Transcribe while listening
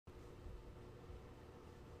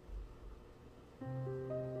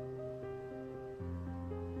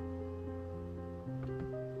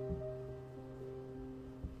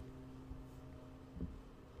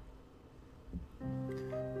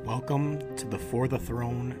Welcome to the For the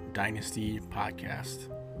Throne Dynasty podcast.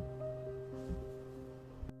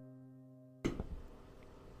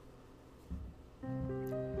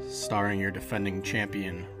 Starring your defending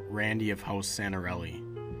champion, Randy of House Santarelli,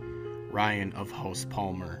 Ryan of House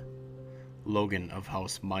Palmer, Logan of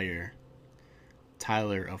House Meyer,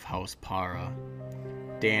 Tyler of House Para,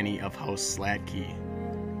 Danny of House Sladkey,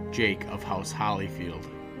 Jake of House Hollyfield,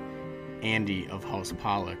 Andy of House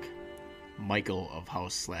Pollock, Michael of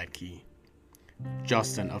House Sladkey,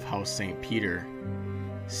 Justin of House St. Peter,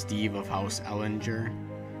 Steve of House Ellinger,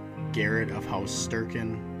 Garrett of House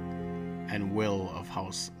Sturkin, and Will of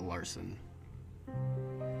House Larson.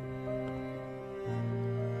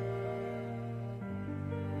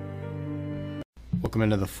 Welcome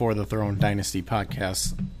into the For the Throne Dynasty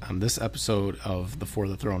podcast. On this episode of the For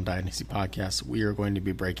the Throne Dynasty podcast, we are going to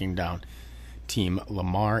be breaking down Team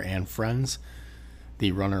Lamar and Friends,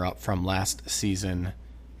 the runner-up from last season,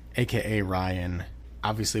 aka Ryan.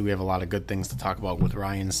 Obviously, we have a lot of good things to talk about with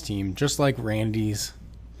Ryan's team, just like Randy's.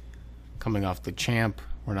 Coming off the champ,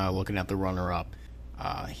 we're now looking at the runner-up.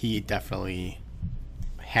 He definitely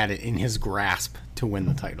had it in his grasp to win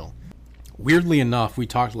the title. Weirdly enough, we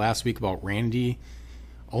talked last week about Randy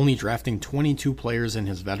only drafting 22 players in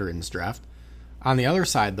his veterans draft. On the other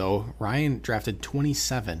side, though, Ryan drafted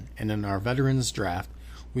 27, and in our veterans draft,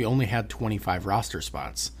 we only had 25 roster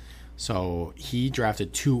spots. So he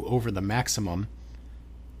drafted 2 over the maximum.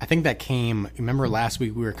 I think that came, remember last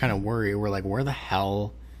week we were kind of worried. We're like, where the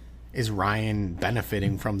hell is Ryan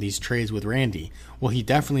benefiting from these trades with Randy? Well, he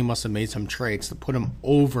definitely must have made some trades to put him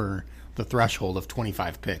over the threshold of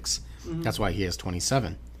 25 picks. Mm-hmm. That's why he has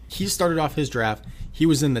 27. He started off his draft. He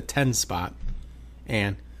was in the 10 spot,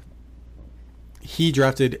 and he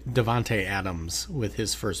drafted Davante Adams with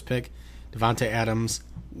his first pick. Davante Adams,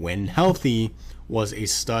 when healthy, was a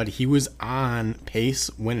stud. He was on pace,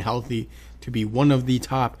 when healthy, to be one of the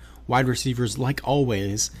top wide receivers, like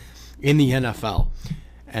always, in the NFL.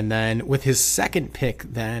 And then with his second pick,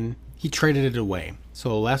 then he traded it away.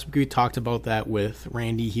 So last week we talked about that with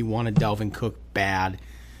Randy. He wanted Dalvin Cook bad.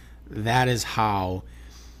 That is how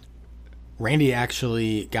Randy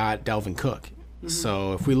actually got Dalvin Cook. Mm-hmm.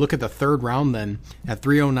 So if we look at the third round, then at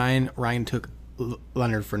 309, Ryan took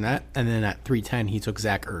Leonard Fournette, and then at 310, he took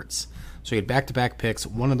Zach Ertz. So he had back-to-back picks.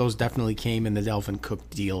 One of those definitely came in the Dalvin Cook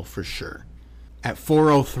deal for sure. At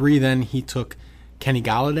 403, then he took Kenny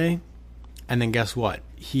Golladay, and then guess what?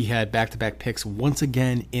 He had back-to-back picks once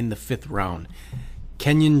again in the 5th round.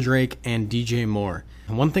 Kenyon Drake and DJ Moore.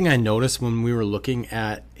 And one thing I noticed when we were looking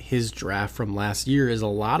at his draft from last year is a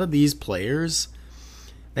lot of these players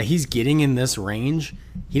that he's getting in this range,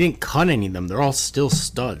 he didn't cut any of them. They're all still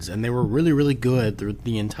studs, and they were really, really good through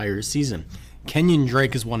the entire season. Kenyon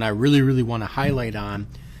Drake is one I really, really want to highlight on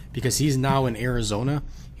because he's now in Arizona.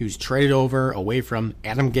 He was traded over away from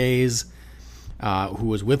Adam Gase, who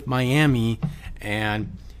was with Miami,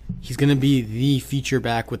 and he's going to be the feature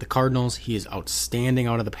back with the Cardinals. He is outstanding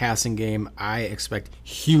out of the passing game. I expect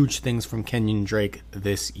huge things from Kenyon Drake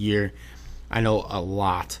this year. I know a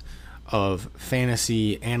lot of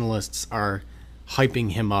fantasy analysts are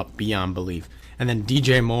hyping him up beyond belief. And then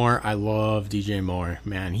DJ Moore, I love DJ Moore.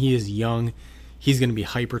 Man, he is young. He's going to be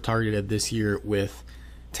hyper-targeted this year with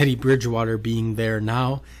Teddy Bridgewater being there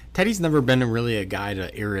now. Teddy's never been really a guy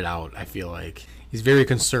to air it out, I feel like. He's very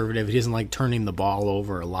conservative. He doesn't like turning the ball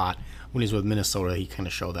over a lot. When he's with Minnesota, he kind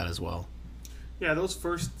of showed that as well. Yeah, those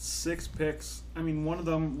first 6 picks, I mean, one of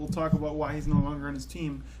them, we'll talk about why he's no longer on his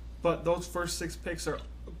team, but those first 6 picks are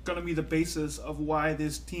going to be the basis of why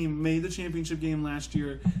this team made the championship game last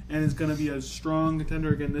year and is going to be a strong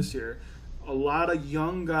contender again this year. A lot of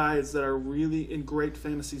young guys that are really in great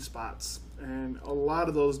fantasy spots, and a lot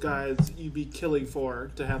of those guys you'd be killing for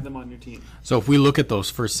to have them on your team. So if we look at those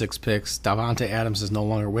first 6 picks, Davante Adams is no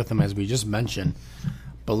longer with them, as we just mentioned.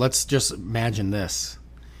 But let's just imagine this.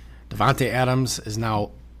 Davante Adams is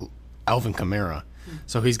now Alvin Kamara.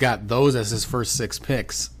 So he's got those as his first 6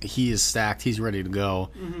 picks. He is stacked. He's ready to go.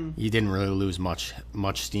 Mm-hmm. He didn't really lose much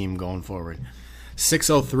steam going forward.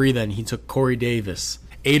 603 then, he took Corey Davis.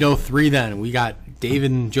 803 then, we got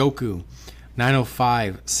David Njoku.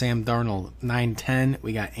 905, Sam Darnold. 910,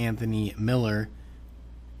 we got Anthony Miller.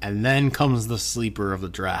 And then comes the sleeper of the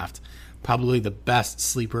draft. Probably the best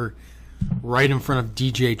sleeper, right in front of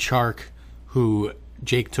DJ Chark, who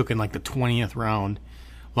Jake took in like the 20th round.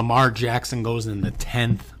 Lamar Jackson goes in the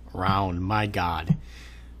 10th round. My God.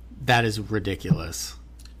 That is ridiculous.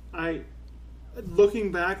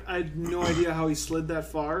 Looking back, I had no idea how he slid that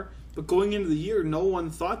far. But going into the year, no one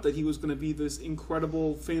thought that he was going to be this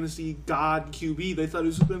incredible fantasy god QB. They thought he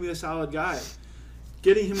was going to be a solid guy.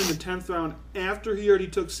 getting him in the 10th round after he already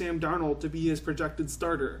took Sam Darnold to be his projected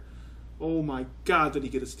starter. Oh my God, did he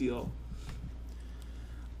get a steal?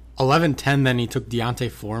 11-10, then he took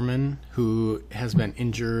Deontay Foreman, who has been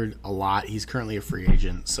injured a lot. He's currently a free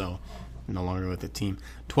agent, so no longer with the team.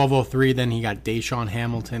 12-03, then he got Deshaun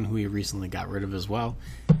Hamilton, who he recently got rid of as well.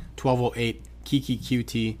 12-08, Kiki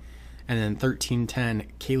QT. And then 13-10,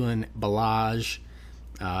 Kalen Ballage.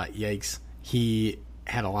 Yikes. He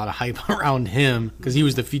had a lot of hype around him because he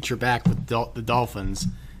was the feature back with the Dolphins.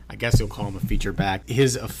 I guess you'll call him a feature back.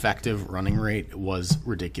 His effective running rate was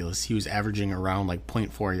ridiculous. He was averaging around like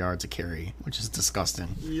 0.4 yards a carry, which is disgusting.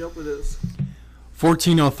 Yep, it is.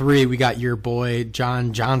 14-03, we got your boy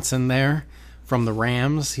John Johnson there from the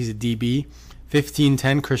Rams. He's a DB.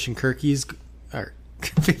 15-10, Christian Kirksey.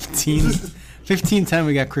 15-10,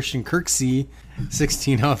 we got Christian Kirksey.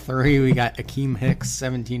 16-03, we got Akeem Hicks.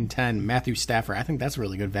 17-10, Matthew Stafford. I think that's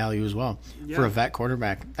really good value as well. Yeah. For a vet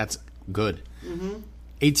quarterback. That's good.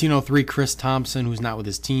 18-03, Chris Thompson, who's not with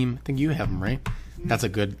his team. I think you have him, right? That's a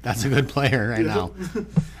good player right now.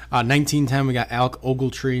 19-10, we got Alec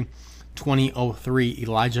Ogletree. 20-03,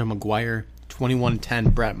 Elijah McGuire.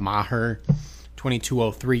 21-10, Brett Maher.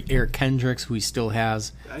 22-03, Eric Kendricks, who he still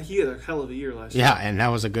has. He had a hell of a year last year. Yeah, and that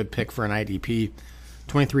was a good pick for an IDP.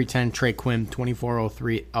 23-10, Trey Quinn.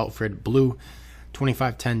 24-03, Alfred Blue.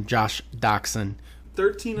 25-10, Josh Doxson.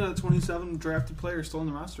 13 out of 27 drafted players still on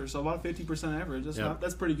the roster, so about a 50% average.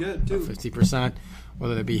 That's pretty good, too. 50%,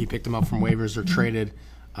 whether it be he picked them up from waivers or traded.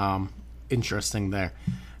 Interesting there.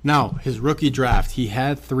 Now, his rookie draft, he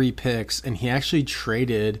had 3 picks, and he actually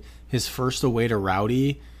traded his first away to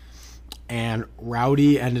Rowdy. And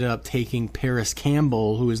Rowdy ended up taking Paris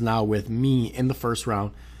Campbell, who is now with me, in the first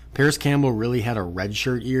round. Paris Campbell really had a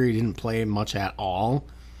redshirt year. He didn't play much at all.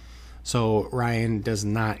 So Ryan does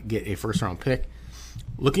not get a first-round pick.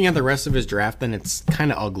 Looking at the rest of his draft, then it's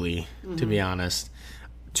kind of ugly, to be honest.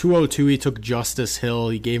 202, he took Justice Hill.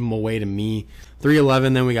 He gave him away to me.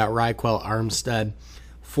 311, then we got Raquel Armstead.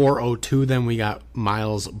 402, then we got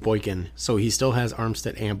Miles Boykin. So he still has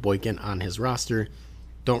Armstead and Boykin on his roster.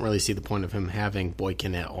 Don't really see the point of him having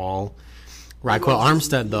Boykin at all. Raquel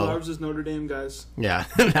Armstead, though. He loves his Notre Dame guys. Yeah,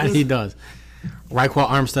 he does. Raquel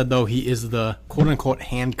Armstead, though, he is the quote-unquote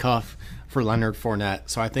handcuff for Leonard Fournette.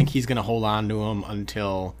 So I think he's going to hold on to him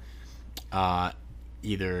until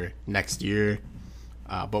either next year.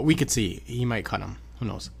 But we could see. He might cut him. Who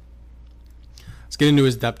knows? Let's get into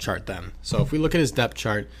his depth chart then. So if we look at his depth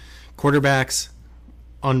chart, quarterbacks,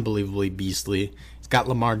 unbelievably beastly. He's got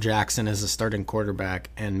Lamar Jackson as a starting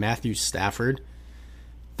quarterback and Matthew Stafford.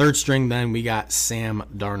 Third string, then, we got Sam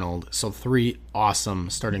Darnold. So 3 awesome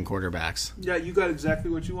starting quarterbacks. Yeah, you got exactly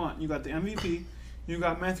what you want. You got the MVP. You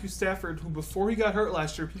got Matthew Stafford, who before he got hurt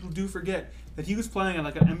last year, people do forget that he was playing at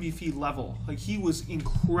like an MVP level. Like, he was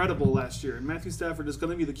incredible last year. And Matthew Stafford is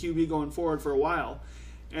going to be the QB going forward for a while.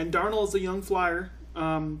 And Darnold is a young flyer. He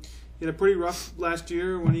had a pretty rough last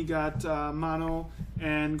year when he got mono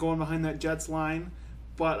and going behind that Jets line.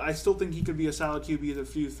 But I still think he could be a solid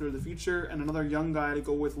QB through the future, and another young guy to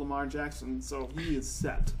go with Lamar Jackson. So he is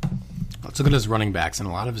set. Let's look at his running backs, and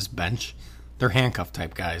a lot of his bench, they're handcuff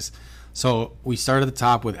type guys. So we start at the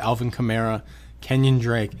top with Alvin Kamara, Kenyon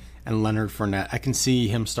Drake, and Leonard Fournette. I can see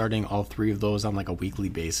him starting all 3 of those on like a weekly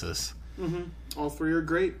basis. All 3 are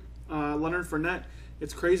great. Leonard Fournette,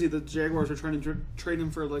 it's crazy that the Jaguars are trying to trade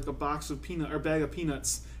him for like a bag of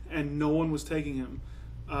peanuts, and no one was taking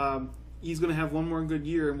him. He's going to have one more good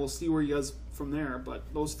year, and we'll see where he does from there. But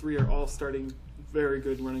those 3 are all starting very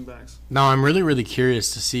good running backs. Now, I'm really, really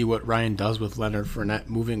curious to see what Ryan does with Leonard Fournette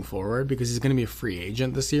moving forward because he's going to be a free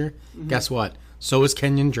agent this year. Guess what? So is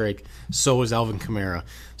Kenyon Drake. So is Alvin Kamara.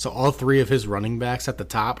 So all 3 of his running backs at the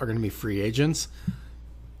top are going to be free agents.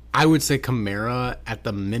 I would say Kamara, at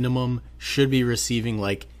the minimum, should be receiving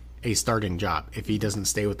like a starting job if he doesn't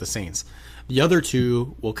stay with the Saints. The other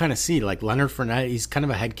 2, we'll kind of see. Like Leonard Fournette, he's kind of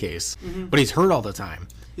a head case, but he's hurt all the time.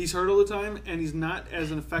 He's hurt all the time, and he's not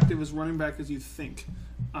as effective as running back as you think.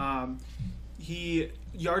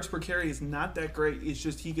 Yards per carry is not that great. It's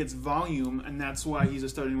just he gets volume, and that's why he's a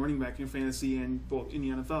starting running back in fantasy and both in the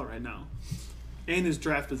NFL right now. And his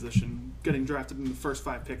draft position, getting drafted in the first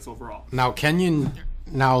 5 picks overall. Now,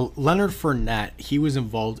 Leonard Fournette, he was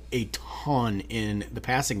involved a ton in the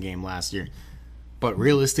passing game last year. But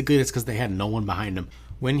realistically, it's because they had no one behind him.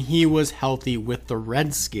 When he was healthy with the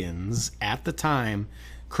Redskins at the time,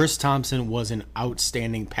 Chris Thompson was an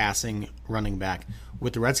outstanding passing running back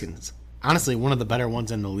with the Redskins. Honestly, one of the better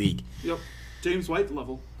ones in the league. Yep. James White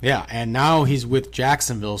level. Yeah, and now he's with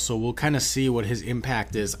Jacksonville, so we'll kind of see what his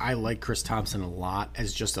impact is. I like Chris Thompson a lot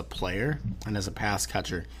as just a player and as a pass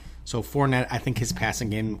catcher. So Fournette, I think his passing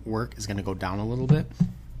game work is going to go down a little bit.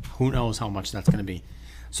 Who knows how much that's going to be.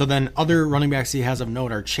 So then other running backs he has of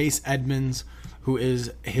note are Chase Edmonds, who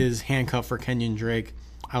is his handcuff for Kenyon Drake.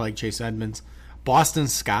 I like Chase Edmonds. Boston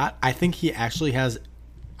Scott, I think he actually has,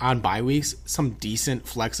 on bye weeks, some decent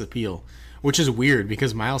flex appeal, which is weird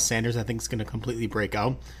because Miles Sanders, I think, is going to completely break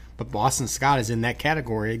out. But Boston Scott is in that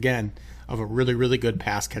category, again, of a really, really good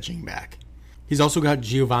pass-catching back. He's also got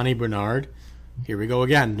Giovanni Bernard. Here we go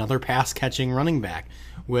again, another pass-catching running back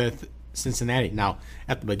with Cincinnati. Now,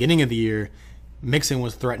 at the beginning of the year, Mixon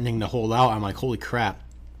was threatening to hold out. I'm like, holy crap,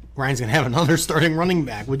 Ryan's going to have another starting running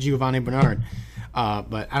back with Giovanni Bernard.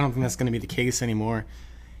 But I don't think that's going to be the case anymore.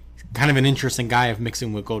 He's kind of an interesting guy if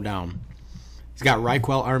Mixon would go down. He's got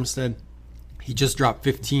Raquel Armstead. He just dropped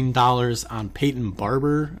 $15 on Peyton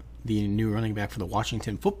Barber, the new running back for the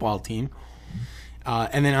Washington football team.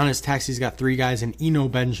 And then on his tax, he's got 3 guys in Eno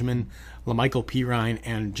Benjamin, LaMichael Pirine,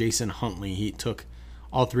 and Jason Huntley. He took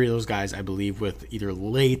all 3 of those guys, I believe, with either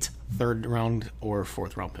late 3rd round or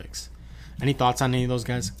 4th round picks. Any thoughts on any of those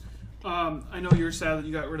guys? I know you're sad that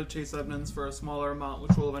you got rid of Chase Edmonds for a smaller amount,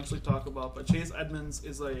 which we'll eventually talk about, but Chase Edmonds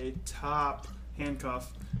is a top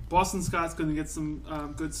handcuff. Boston Scott's going to get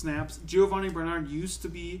some good snaps. Giovanni Bernard used to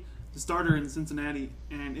be the starter in Cincinnati,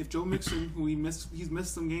 and if Joe Mixon, who he's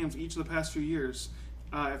missed some games each of the past few years,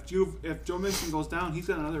 if Joe Mixon goes down, he's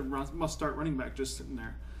got another must-start running back just sitting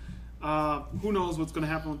there. Who knows what's going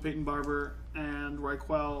to happen with Peyton Barber and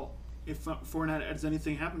Raquel. If Fournette has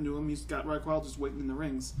anything happen to him, he's got Raquel just waiting in the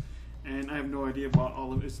rings. And I have no idea about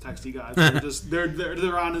all of his texty guys.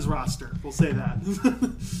 They're on his roster. We'll say that.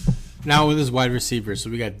 Now with his wide receivers, so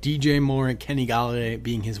we got DJ Moore and Kenny Golladay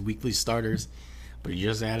being his weekly starters, but he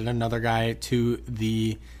just added another guy to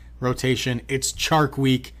the rotation. It's Chark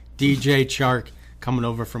week. DJ Chark coming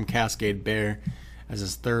over from Cascade Bear as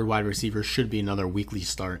his 3rd wide receiver, should be another weekly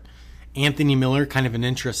start. Anthony Miller, kind of an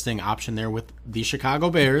interesting option there with the Chicago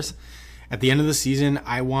Bears. At the end of the season,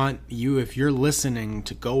 I want you, if you're listening,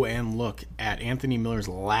 to go and look at Anthony Miller's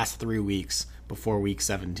last 3 weeks before week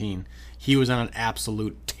 17. He was on an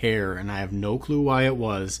absolute tear, and I have no clue why it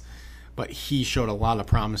was, but he showed a lot of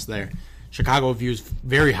promise there. Chicago views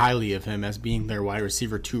very highly of him as being their wide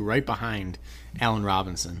receiver 2 right behind Allen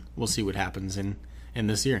Robinson. We'll see what happens in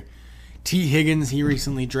this year. T. Higgins, he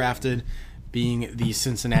recently drafted, being the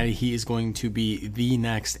Cincinnati. He is going to be the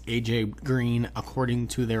next A.J. Green, according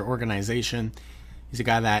to their organization. He's a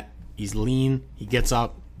guy that he's lean, he gets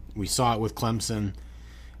up. We saw it with Clemson.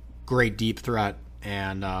 Great deep threat,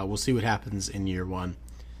 and we'll see what happens in year 1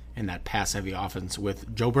 in that pass-heavy offense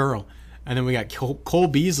with Joe Burrow. And then we got Cole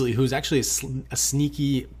Beasley, who's actually a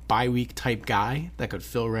sneaky bye-week type guy that could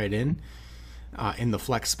fill right in the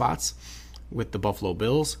flex spots with the Buffalo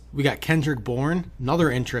Bills. We got Kendrick Bourne,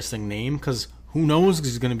 another interesting name, because who knows if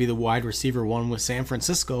he's going to be the wide receiver 1 with San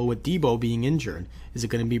Francisco with Debo being injured. Is it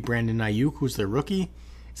going to be Brandon Ayuk, who's their rookie?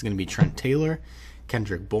 Is it going to be Trent Taylor,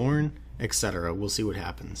 Kendrick Bourne, etc.? We'll see what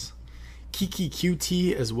happens. Kiki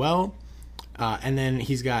QT as well. And then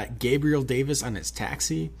he's got Gabriel Davis on his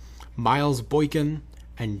taxi, Miles Boykin,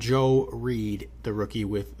 and Joe Reed, the rookie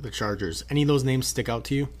with the Chargers. Any of those names stick out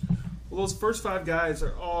to you? Well, those first 5 guys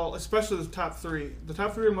are all, especially the top 3. The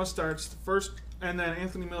top 3 are must-starts. The first, and then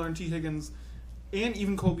Anthony Miller and T. Higgins, and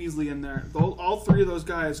even Cole Beasley in there. All 3 of those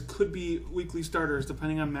guys could be weekly starters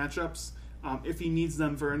depending on matchups, if he needs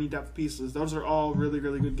them for any depth pieces. Those are all really,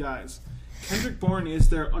 really good guys. Kendrick Bourne is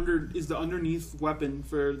the underneath weapon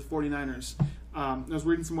for the 49ers. I was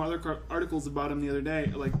reading some other articles about him the other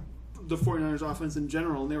day, like the 49ers offense in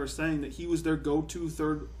general, and they were saying that he was their go-to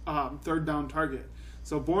third down target.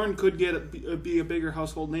 So Bourne could be a bigger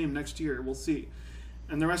household name next year. We'll see.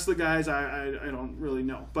 And the rest of the guys, I don't really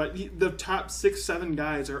know. But the top 6-7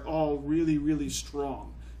 guys are all really, really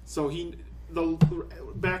strong. So the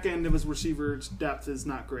back end of his receivers' depth is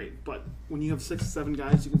not great. But when you have 6-7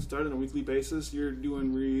 guys you can start on a weekly basis, you're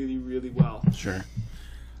doing really, really well. Sure.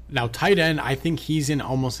 Now, tight end, I think he's in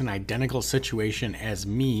almost an identical situation as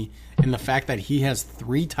me in the fact that he has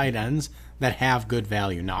 3 tight ends that have good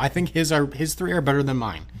value. Now, I think his 3 are better than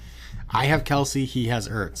mine. I have Kelsey, he has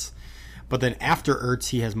Ertz. But then after Ertz,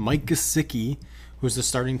 he has Mike Gesicki, who's the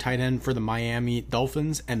starting tight end for the Miami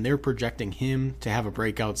Dolphins, and they're projecting him to have a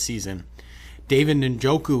breakout season. David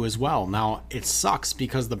Njoku as well. Now, it sucks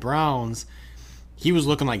because the Browns, he was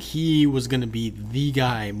looking like he was going to be the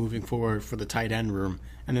guy moving forward for the tight end room,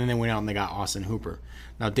 and then they went out and they got Austin Hooper.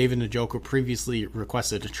 Now, David Njoku previously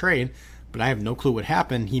requested a trade, but I have no clue what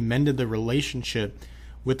happened. He mended the relationship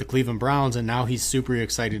with the Cleveland Browns, and now he's super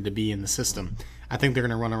excited to be in the system. I think they're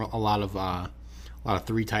going to run a lot of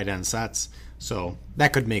 3 tight end sets. So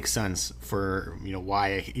that could make sense for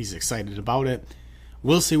why he's excited about it.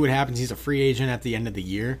 We'll see what happens. He's a free agent at the end of the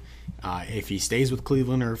year, if he stays with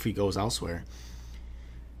Cleveland or if he goes elsewhere.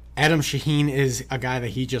 Adam Shaheen is a guy that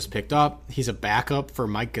he just picked up. He's a backup for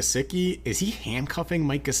Mike Gesicki. Is he handcuffing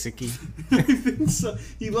Mike Gesicki? I think so.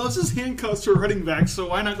 He loves his handcuffs for running back, so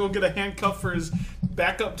why not go get a handcuff for his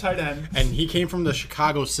backup tight end? And he came from the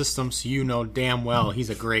Chicago system, so you know damn well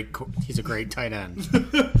he's a great tight end.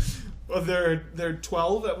 Well, they're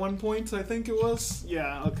 12 at one point, I think it was.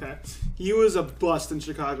 Yeah, okay. He was a bust in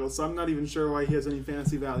Chicago, so I'm not even sure why he has any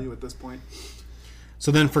fantasy value at this point.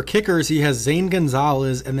 So then for kickers, he has Zane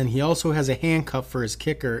Gonzalez, and then he also has a handcuff for his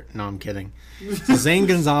kicker. No, I'm kidding. So Zane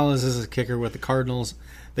Gonzalez is a kicker with the Cardinals.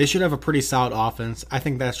 They should have a pretty solid offense. I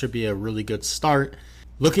think that should be a really good start.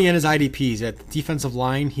 Looking at his IDPs, at the defensive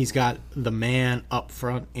line, he's got the man up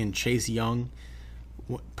front in Chase Young,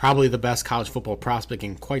 probably the best college football prospect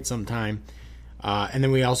in quite some time. And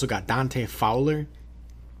then we also got Dante Fowler,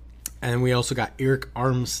 and then we also got Eric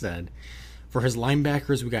Armstead. For his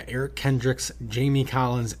linebackers, we got Eric Kendricks, Jamie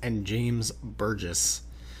Collins, and James Burgess.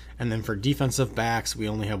 And then for defensive backs, we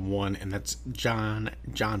only have one, and that's John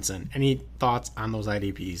Johnson. Any thoughts on those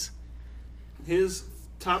IDPs? His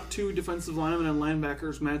top two defensive linemen and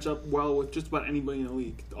linebackers match up well with just about anybody in the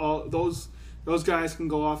league. All those guys can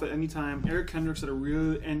go off at any time. Eric Kendricks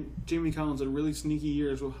and Jamie Collins had really sneaky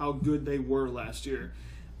years with how good they were last year.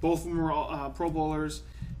 Both of them were Pro Bowlers.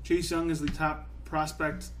 Chase Young is the top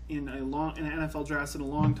prospect in an NFL draft in a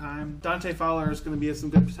long time. Dante Fowler is going to be some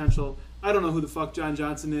good potential. I don't know who the fuck John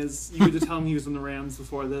Johnson is. You had to tell him he was in the Rams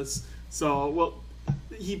before this. So, well,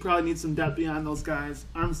 he probably needs some depth beyond those guys.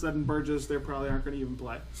 Armstead and Burgess, they probably aren't going to even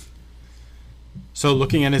play. So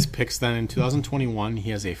looking at his picks then, in 2021,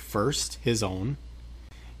 he has a first, his own.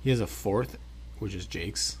 He has a fourth, which is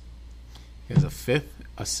Jake's. He has a fifth,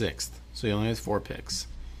 a sixth. So he only has 4 picks.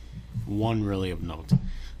 One really of note.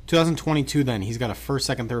 2022 then, he's got a first,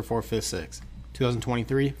 second, third, fourth, fifth, sixth.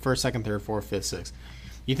 2023, first, second, third, fourth, fifth, sixth.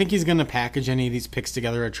 You think he's going to package any of these picks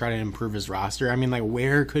together to try to improve his roster? I mean, like,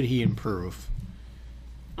 where could he improve?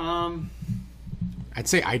 I'd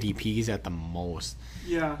say IDPs at the most.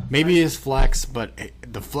 Yeah. Maybe his flex, but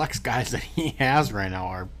the flex guys that he has right now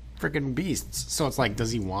are freaking beasts. So it's like,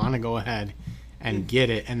 does he want to go ahead and get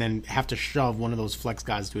it and then have to shove one of those flex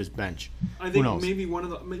guys to his bench? I think maybe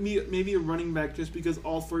maybe a running back, just because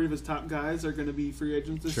all 3 of his top guys are going to be free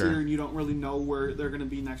agents this year, and you don't really know where they're going to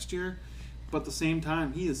be next year. But at the same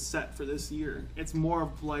time, he is set for this year. It's more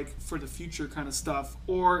of like for the future kind of stuff,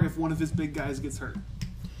 or if one of his big guys gets hurt.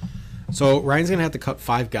 So Ryan's going to have to cut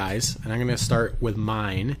 5 guys, and I'm going to start with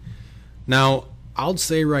mine. Now, I'll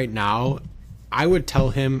say right now, I would tell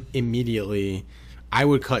him immediately I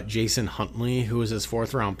would cut Jason Huntley, who was his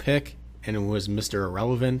 4th-round pick, and who was Mr.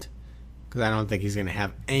 Irrelevant, because I don't think he's going to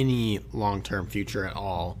have any long-term future at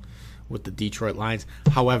all with the Detroit Lions.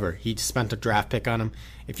 However, he spent a draft pick on him.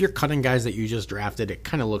 If you're cutting guys that you just drafted, it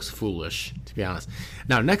kind of looks foolish, to be honest.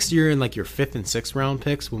 Now, next year in like your 5th and 6th round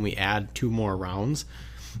picks, when we add 2 more rounds,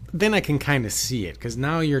 then I can kind of see it, because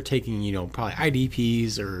now you're taking, probably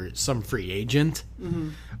IDPs or some free agent.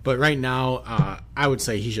 Mm-hmm. But right now, I would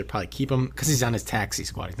say he should probably keep him because he's on his taxi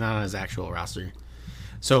squad. He's not on his actual roster.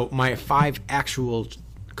 So my 5 actual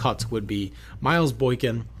cuts would be Miles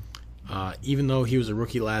Boykin. Even though he was a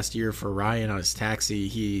rookie last year for Ryan on his taxi,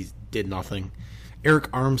 he did nothing. Eric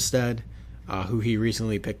Armstead, who he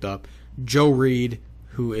recently picked up. Joe Reed,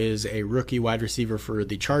 who is a rookie wide receiver for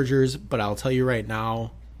the Chargers. But I'll tell you right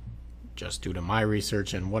now, just due to my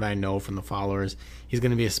research and what I know from the followers, he's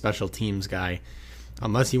going to be a special teams guy.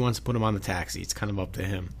 Unless he wants to put him on the taxi, it's kind of up to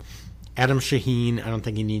him. Adam Shaheen, I don't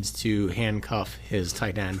think he needs to handcuff his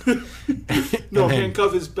tight end.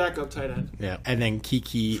 Handcuff his backup tight end. Yeah, and then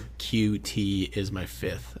Kiki QT is my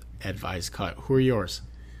 5th advised cut. Who are yours?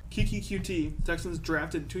 Kiki QT, Texans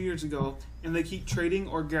drafted 2 years ago, and they keep trading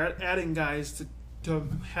or adding guys to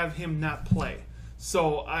have him not play.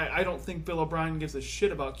 So I don't think Bill O'Brien gives a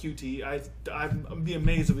shit about QT. I'd be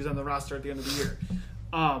amazed if he's on the roster at the end of the year,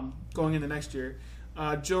 going into next year.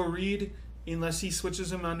 Joe Reed, unless he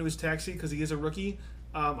switches him onto his taxi because he is a rookie,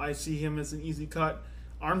 I see him as an easy cut.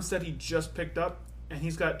 Armstead he just picked up, and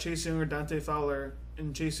he's got Chase Young or Dante Fowler,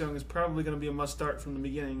 and Chase Young is probably going to be a must start from the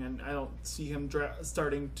beginning, and I don't see him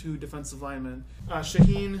starting 2 defensive linemen.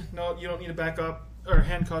 Shaheen, no, you don't need to back up or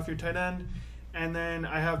handcuff your tight end. And then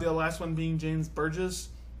I have the last one being James Burgess,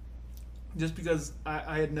 just because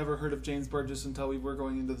I had never heard of James Burgess until we were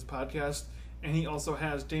going into this podcast. And he also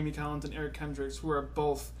has Jamie Collins and Eric Kendricks, who are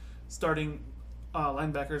both starting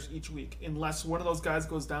linebackers each week. Unless one of those guys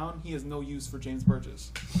goes down, he has no use for James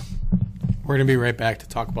Burgess. We're going to be right back to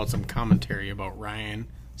talk about some commentary about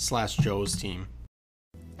Ryan/Joe's team.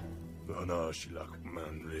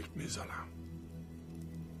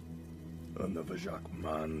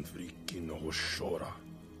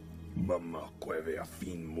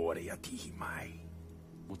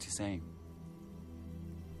 What's he saying?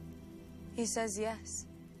 He says yes.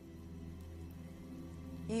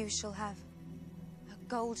 You shall have a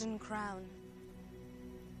golden crown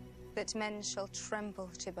that men shall tremble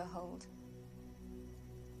to behold.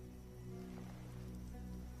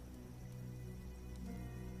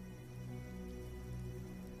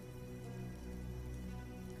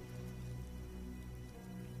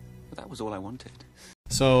 But that was all I wanted.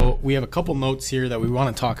 So we have a couple notes here that we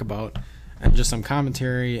want to talk about, and just some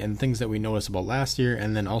commentary and things that we noticed about last year,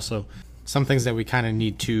 and then also some things that we kind of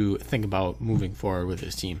need to think about moving forward with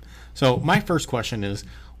his team. So my first question is,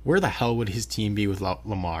 where the hell would his team be with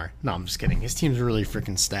Lamar? No, I'm just kidding. His team's really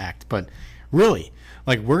freaking stacked. But really,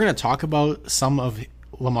 like, we're going to talk about some of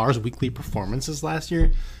Lamar's weekly performances last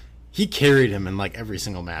year. He carried him in, like, every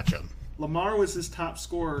single matchup. Lamar was his top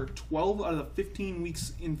scorer 12 out of the 15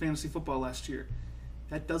 weeks in fantasy football last year.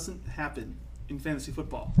 That doesn't happen in fantasy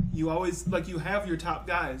football. You always, like, you have your top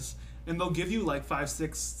guys, and they'll give you, like, 5,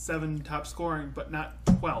 6, 7 top scoring, but not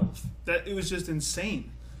 12. It was just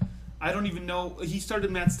insane. I don't even know. He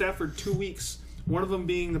started Matt Stafford 2 weeks, one of them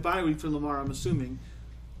being the bye week for Lamar, I'm assuming.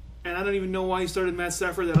 And I don't even know why he started Matt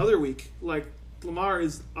Stafford that other week. Like, Lamar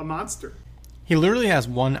is a monster. He literally has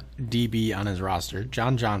one DB on his roster,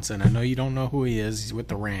 John Johnson. I know you don't know who he is. He's with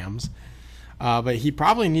the Rams. But he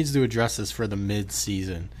probably needs to address this for the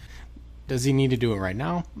mid-season. Does he need to do it right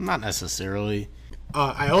now? Not necessarily.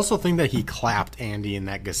 I also think that he clapped Andy in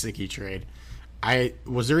that Gesicki trade.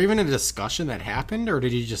 Was there even a discussion that happened, or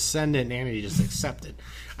did he just send it and Andy just accept it?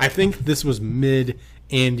 I think this was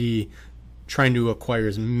mid-Andy trying to acquire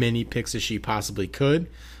as many picks as she possibly could.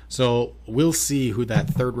 So we'll see who that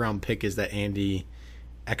third-round pick is that Andy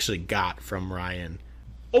actually got from Ryan.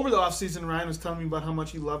 Over the offseason, Ryan was telling me about how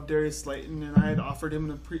much he loved Darius Slayton, and I had offered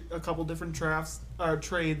him a couple different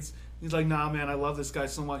trades. He's like, nah, man, I love this guy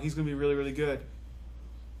so much. He's going to be really, really good.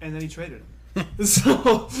 And then he traded him.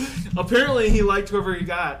 So apparently he liked whoever he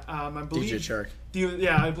got. I believe DJ Chark.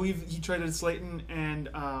 I believe he traded Slayton and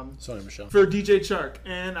Sony Michel for DJ Chark.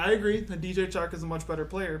 And I agree that DJ Chark is a much better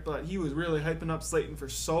player, but he was really hyping up Slayton for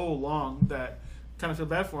so long that I kind of feel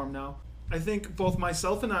bad for him now. I think both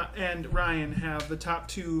myself and Ryan have the top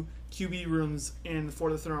 2 QB rooms in the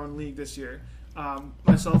For the Throne League this year.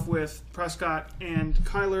 Myself with Prescott and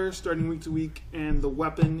Kyler starting week to week, and the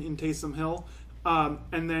weapon in Taysom Hill.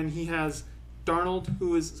 And then he has Darnold,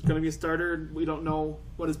 who is going to be a starter. We don't know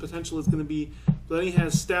what his potential is going to be. But then he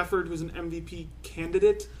has Stafford, who's an MVP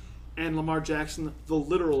candidate, and Lamar Jackson, the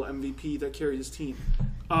literal MVP that carries his team.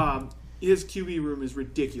 His QB room is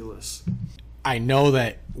ridiculous. I know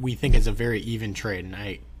that we think it's a very even trade, and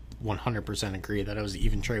I 100% agree that it was an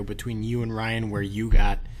even trade between you and Ryan, where you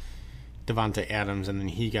got Devontae Adams and then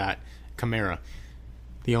he got Kamara.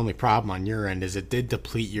 The only problem on your end is it did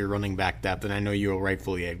deplete your running back depth, and I know you will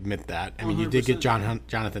rightfully admit that. I mean, you did get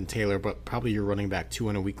Jonathan Taylor, but probably your running back 2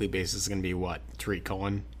 on a weekly basis is going to be what? Tariq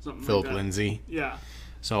Cohen? Philip Lindsay? Yeah.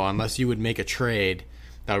 So unless you would make a trade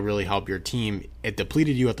that would really help your team, it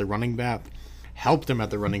depleted you at the running back, helped him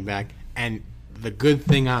at the running back, and the good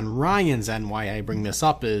thing on Ryan's end, why I bring this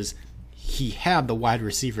up, is he had the wide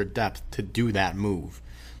receiver depth to do that move.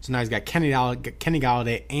 So now he's got Kenny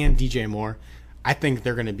Golladay and DJ Moore. I think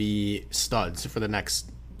they're going to be studs for the next,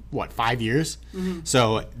 5 years? Mm-hmm.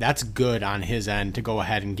 So that's good on his end to go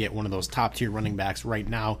ahead and get one of those top-tier running backs. Right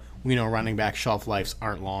now, we know running back shelf lives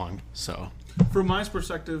aren't long. So, from my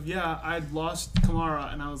perspective, yeah, I'd lost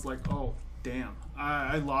Kamara, and I was like, oh, damn.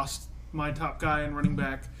 I lost my top guy in running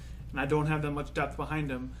back, and I don't have that much depth behind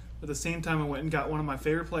him. At the same time, I went and got one of my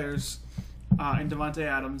favorite players in Devontae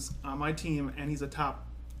Adams on my team, and he's a top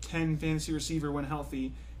 10 fantasy receiver when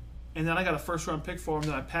healthy. And then I got a first-round pick for him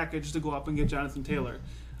that I packaged to go up and get Jonathan Taylor.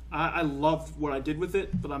 I love what I did with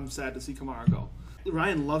it, but I'm sad to see Kamara go.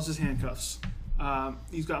 Ryan loves his handcuffs.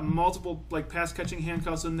 He's got multiple pass-catching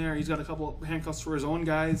handcuffs in there. He's got a couple handcuffs for his own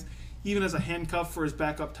guys. He even has a handcuff for his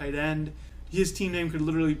backup tight end. His team name could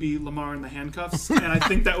literally be Lamar in the Handcuffs, and I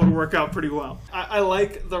think that would work out pretty well. I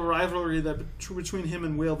like the rivalry between him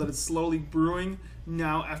and Will that is slowly brewing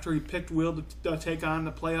now after he picked Will to take on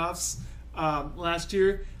the playoffs last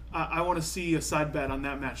year. I want to see a side bet on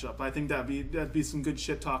that matchup. I think that'd be some good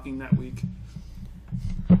shit talking that week.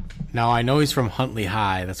 Now, I know he's from Huntley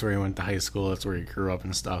High. That's where he went to high school. That's where he grew up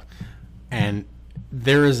and stuff. And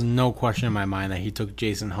there is no question in my mind that he took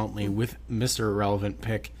Jason Huntley with Mr. Irrelevant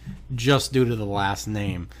pick just due to the last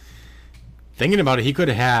name. Thinking about it, he could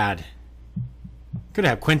have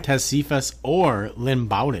Quintez Cephas or Lynn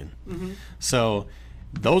Bowden. Mm-hmm. So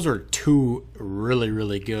those are two really,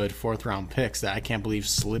 really good fourth-round picks that I can't believe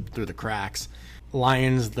slipped through the cracks.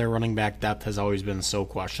 Lions, their running back depth has always been so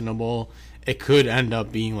questionable. It could end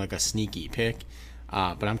up being like a sneaky pick.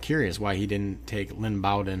 But I'm curious why he didn't take Lynn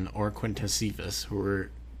Bowden or Quintez Cephas, who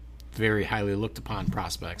were very highly looked upon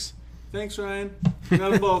prospects. Thanks, Ryan. We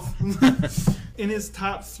got them both. In his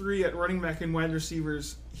top 3 at running back and wide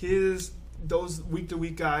receivers, those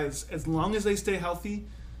week-to-week guys, as long as they stay healthy,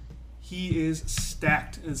 he is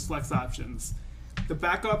stacked in his flex options. The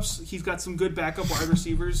backups, he's got some good backup wide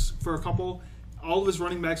receivers for a couple. All of his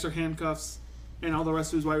running backs are handcuffs, and all the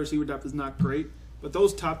rest of his wide receiver depth is not great. But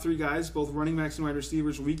those top 3 guys, both running backs and wide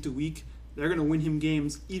receivers, week to week, they're going to win him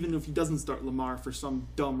games, even if he doesn't start Lamar for some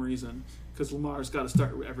dumb reason, because Lamar's got to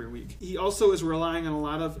start every week. He also is relying on a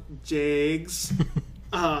lot of Jags.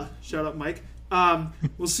 Shout out, Mike.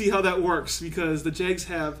 We'll see how that works, because the Jags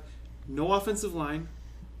have no offensive line,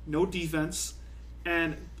 no defense,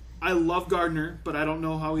 and I love Gardner, but I don't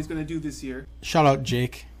know how he's going to do this year. Shout out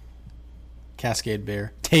Jake, Cascade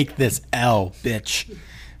Bear. Take this L, bitch.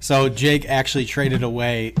 So Jake actually traded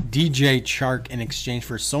away DJ Chark in exchange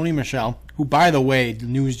for Sony Michel, who, by the way, the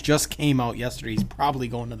news just came out yesterday. He's probably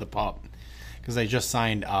going to the pup because they just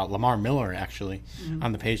signed Lamar Miller, actually,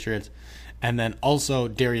 on the Patriots. And then also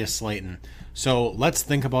Darius Slayton. So let's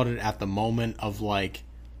think about it at the moment of, like,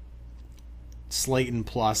 Slayton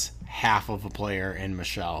plus half of a player in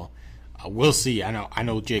Michel. We'll see. I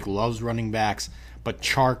know Jake loves running backs, but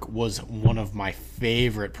Chark was one of my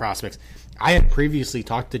favorite prospects. I had previously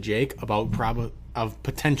talked to Jake about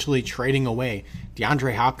potentially trading away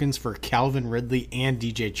DeAndre Hopkins for Calvin Ridley and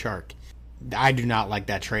DJ Chark. I do not like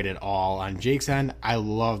that trade at all. On Jake's end, I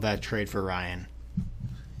love that trade for Ryan.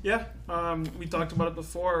 Yeah, we talked about it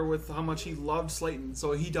before with how much he loved Slayton.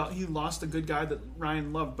 So he lost a good guy that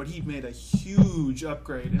Ryan loved, but he made a huge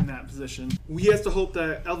upgrade in that position. He has to hope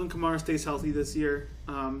that Alvin Kamara stays healthy this year.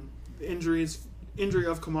 The injury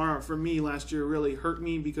of Kamara for me last year really hurt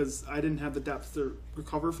me because I didn't have the depth to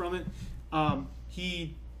recover from it.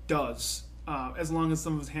 He does, as long as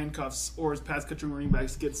some of his handcuffs or his pass catching running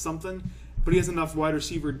backs get something. But he has enough wide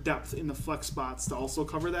receiver depth in the flex spots to also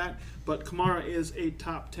cover that. But Kamara is a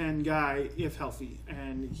top 10 guy if healthy,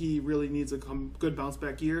 and he really needs a good bounce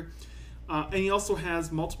back year. And he also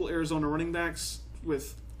has multiple Arizona running backs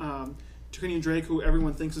with Kenyon Drake, who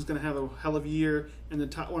everyone thinks is going to have a hell of a year, and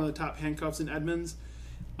one of the top handcuffs in Edmonds.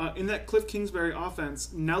 In that Cliff Kingsbury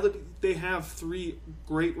offense, now that they have 3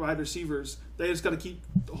 great wide receivers, they just got to keep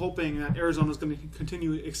hoping that Arizona is going to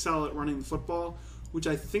continue to excel at running the football, which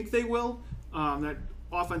I think they will. That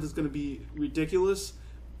offense is going to be ridiculous,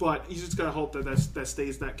 but you just got to hope that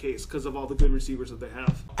stays that case because of all the good receivers that they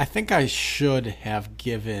have. I think I should have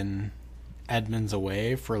given Edmonds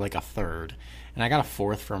away for like a third, and I got a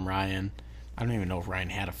fourth from Ryan. I don't even know if Ryan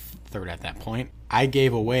had a third at that point. I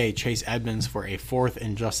gave away Chase Edmonds for a fourth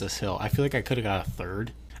in Justice Hill. I feel like I could have got a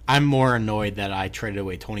third. I'm more annoyed that I traded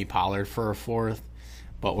away Tony Pollard for a fourth.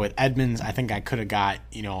 But with Edmonds, I think I could have got,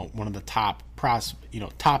 one of the top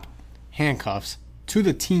handcuffs to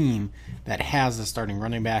the team that has the starting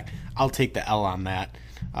running back. I'll take the L on that.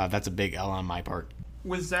 That's a big L on my part.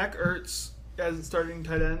 With Zach Ertz as the starting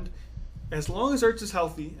tight end, as long as Ertz is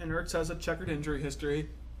healthy, and Ertz has a checkered injury history,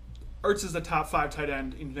 Ertz is the top 5 tight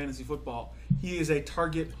end in fantasy football. He is a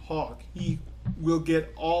target hog. He will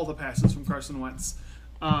get all the passes from Carson Wentz.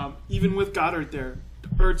 Even with Goddard there,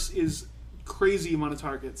 Ertz is crazy amount of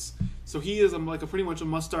targets. So he is pretty much a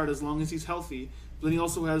must-start as long as he's healthy. But then he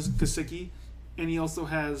also has Gesicki, and he also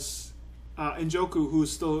has Njoku,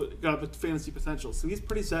 who's still got a fantasy potential. So he's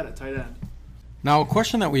pretty set at tight end. Now, a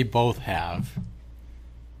question that we both have.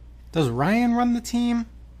 Does Ryan run the team?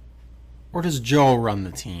 Or does Joe run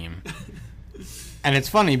the team? And it's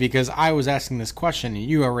funny because I was asking this question and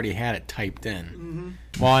you already had it typed in. Mm-hmm.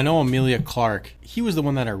 Well, I know Amelia Clark, he was the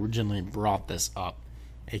one that originally brought this up,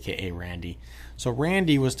 a.k.a. Randy. So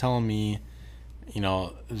Randy was telling me,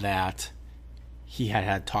 that he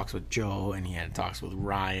had talks with Joe and he had talks with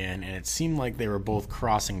Ryan, and it seemed like they were both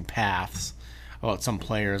crossing paths about some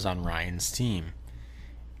players on Ryan's team.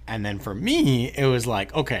 And then for me, it was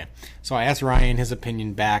like, okay, so I asked Ryan his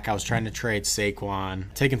opinion back. I was trying to trade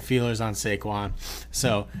Saquon, taking feelers on Saquon.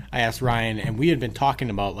 So I asked Ryan, and we had been talking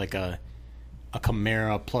about like a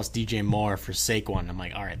Kamara plus DJ Moore for Saquon. I'm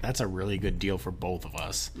like, all right, that's a really good deal for both of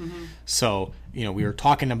us. Mm-hmm. So, we were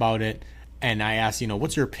talking about it, and I asked,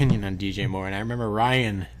 what's your opinion on DJ Moore? And I remember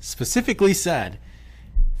Ryan specifically said,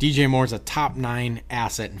 DJ Moore's a top 9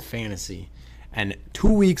 asset in fantasy. And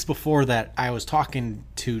 2 weeks before that, I was talking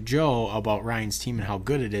to Joe about Ryan's team and how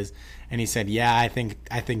good it is, and he said, "Yeah, I think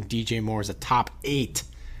DJ Moore is a top 8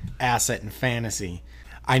 asset in fantasy."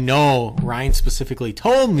 I know Ryan specifically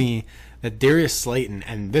told me that Darius Slayton,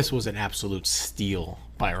 and this was an absolute steal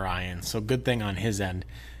by Ryan, so good thing on his end.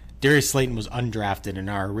 Darius Slayton was undrafted in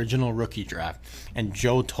our original rookie draft, and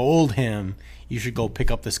Joe told him, "You should go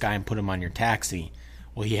pick up this guy and put him on your taxi."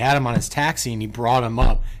 Well, he had him on his taxi, and he brought him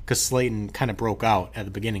up because Slayton kind of broke out at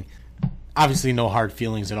the beginning. Obviously, no hard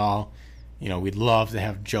feelings at all. We'd love to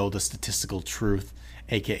have Joe the Statistical Truth,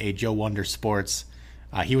 a.k.a. Joe Wonder Sports.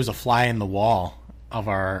 He was a fly in the wall of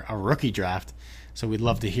our rookie draft, so we'd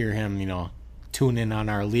love to hear him, tune in on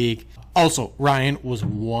our league. Also, Ryan was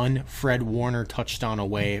one Fred Warner touchdown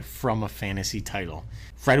away from a fantasy title.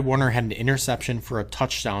 Fred Warner had an interception for a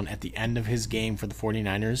touchdown at the end of his game for the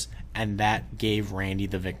 49ers, and that gave Randy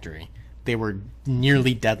the victory. They were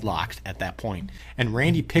nearly deadlocked at that point. And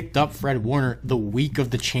Randy picked up Fred Warner the week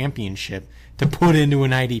of the championship to put into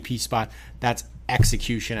an IDP spot. That's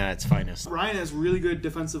execution at its finest. Ryan has really good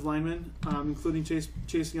defensive linemen, including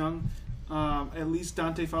Chase Young. At least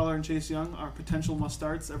Dante Fowler and Chase Young are potential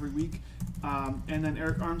must-starts every week. And then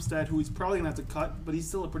Eric Armstead, who he's probably going to have to cut, but he's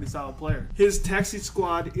still a pretty solid player. His taxi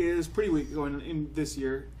squad is pretty weak going in this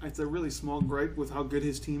year. It's a really small gripe with how good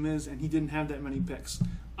his team is, and he didn't have that many picks.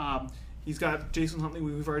 He's got Jason Huntley,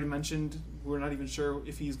 we've already mentioned. We're not even sure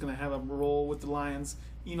if he's going to have a role with the Lions.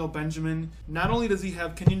 Eno Benjamin. Not only does he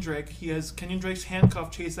have Kenyon Drake, he has Kenyon Drake's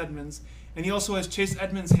handcuff Chase Edmonds, and he also has Chase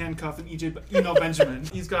Edmonds' handcuff and Eno Benjamin.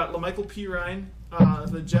 He's got LaMichael Pirine,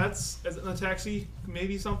 the Jets, as in the taxi,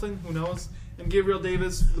 maybe something, who knows. And Gabriel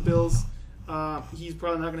Davis, the Bills. He's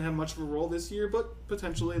probably not going to have much of a role this year, but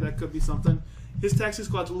potentially that could be something. His taxi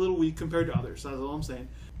squad's a little weak compared to others, that's all I'm saying.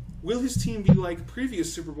 Will his team be like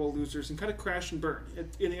previous Super Bowl losers and kind of crash and burn?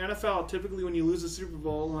 In the NFL, typically when you lose a Super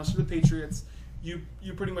Bowl, unless you're the Patriots, you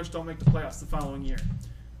pretty much don't make the playoffs the following year.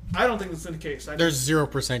 I don't think that's the case. There's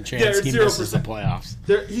 0% chance he misses the playoffs.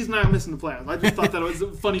 He's not missing the playoffs. I just thought that was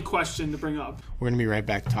a funny question to bring up. We're going to be right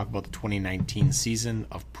back to talk about the 2019 season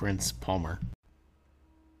of Prince Palmer.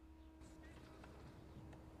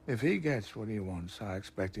 If he gets what he wants, I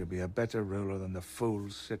expect he'll be a better ruler than the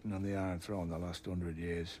fools sitting on the Iron Throne the last 100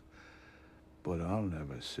 years. But I'll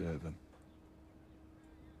never serve him.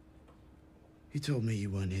 You told me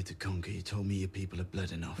you weren't here to conquer. You told me your people had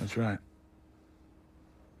bled enough. That's right.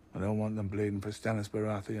 I don't want them bleeding for Stannis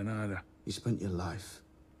Baratheon either. You spent your life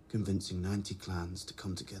convincing 90 clans to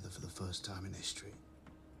come together for the first time in history.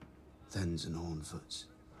 Thens and Hornfoots,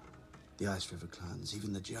 the Ice River clans,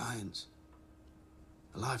 even the Giants.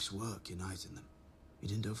 A life's work uniting them. You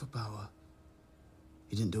didn't do it for power.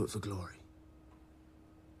 You didn't do it for glory.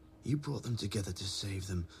 You brought them together to save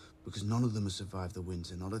them because none of them has survived the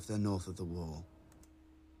winter, not if they're north of the wall.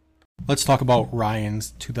 Let's talk about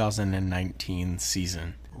Ryan's 2019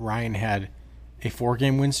 season. Ryan had a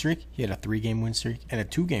 4-game win streak, he had a 3-game win streak, and a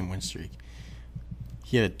 2-game win streak.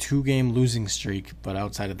 He had a 2-game losing streak, but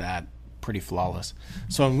outside of that, pretty flawless.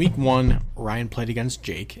 So in week 1, Ryan played against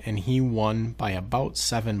Jake, and he won by about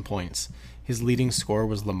 7 points. His leading scorer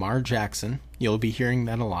was Lamar Jackson. You'll be hearing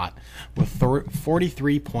that a lot, with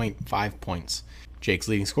 43.5 points. Jake's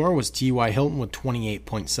leading scorer was T.Y. Hilton with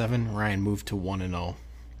 28.7. Ryan moved to 1-0.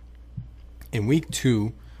 In week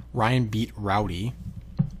 2, Ryan beat Rowdy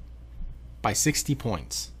by 60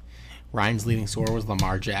 points. Ryan's leading scorer was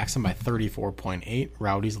Lamar Jackson by 34.8.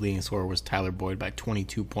 Rowdy's leading scorer was Tyler Boyd by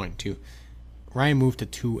 22.2. Ryan moved to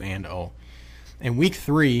 2-0. In week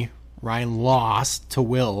 3, Ryan lost to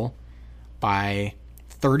Will by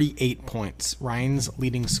 38 points. Ryan's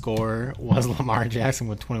leading scorer was Lamar Jackson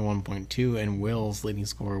with 21.2, and Will's leading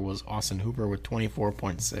scorer was Austin Hooper with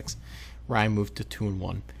 24.6. Ryan moved to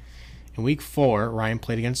 2-1. In week 4, Ryan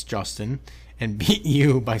played against Justin and beat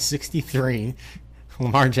you by 63.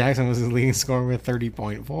 Lamar Jackson was his leading scorer with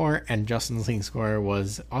 30.4, and Justin's leading scorer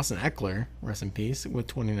was Austin Eckler, rest in peace, with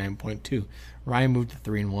 29.2. Ryan moved to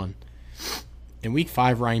 3-1. In week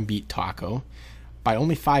 5, Ryan beat Taco by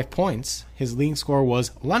only 5 points. His leading scorer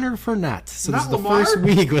was Leonard Fournette. So this is the first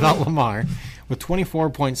week without Lamar. With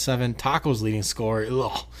 24.7, Taco's leading scorer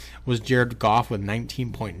was Jared Goff with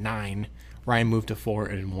 19.9. Ryan moved to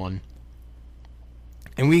 4-1.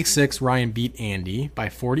 In week 6, Ryan beat Andy by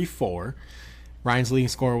 44. Ryan's leading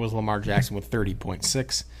scorer was Lamar Jackson with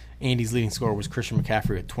 30.6. Andy's leading scorer was Christian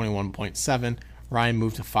McCaffrey with 21.7. Ryan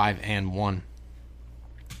moved to 5-1.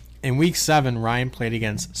 In week 7, Ryan played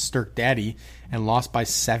against Stirk Daddy and lost by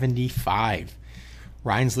 75.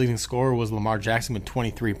 Ryan's leading scorer was Lamar Jackson with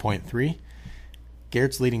 23.3.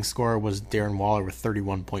 Garrett's leading scorer was Darren Waller with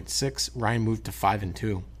 31.6. Ryan moved to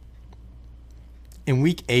 5-2. In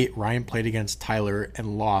week 8, Ryan played against Tyler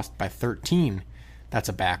and lost by 13. That's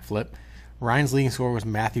a backflip. Ryan's leading scorer was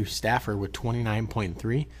Matthew Stafford with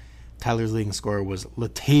 29.3. Tyler's leading scorer was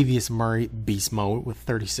Latavius Murray Beast Mode with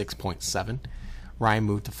 36.7. Ryan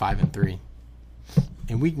moved to 5-3.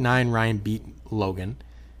 In week 9, Ryan beat Logan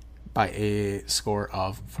by a score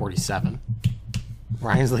of 47.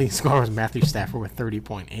 Ryan's leading scorer was Matthew Stafford with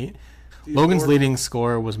 30.8. Logan's leading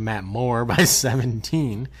scorer was Matt Moore by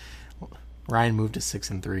 17. Ryan moved to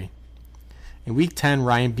 6-3. In week 10,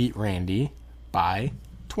 Ryan beat Randy by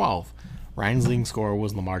 12. Ryan's leading scorer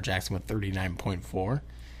was Lamar Jackson with 39.4.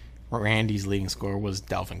 Randy's leading scorer was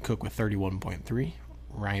Dalvin Cook with 31.3.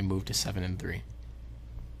 Ryan moved to 7-3.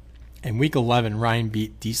 In week 11, Ryan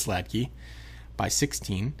beat D. Sladkey by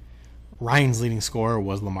 16. Ryan's leading scorer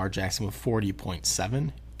was Lamar Jackson with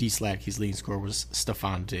 40.7. D. Sladkey's leading scorer was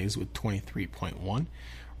Stephon Diggs with 23.1.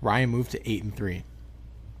 Ryan moved to 8-3.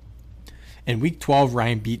 In week 12,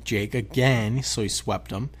 Ryan beat Jake again, so he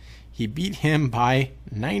swept him. He beat him by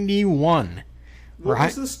 91. What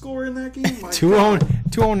was the score in that game?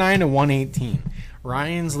 209 to 118.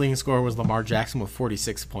 Ryan's leading scorer was Lamar Jackson with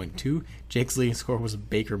 46.2. Jake's leading scorer was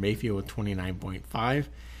Baker Mayfield with 29.5.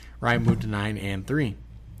 Ryan moved to 9-3.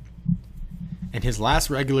 In his last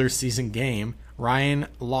regular season game, Ryan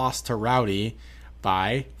lost to Rowdy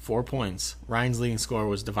by 4 points. Ryan's leading scorer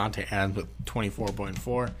was Devontae Adams with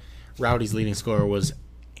 24.4. Rowdy's leading scorer was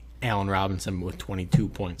Allen Robinson with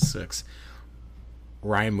 22.6.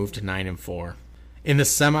 Ryan moved to 9-4. In the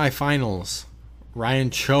semifinals,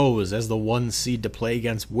 Ryan chose as the 1 seed to play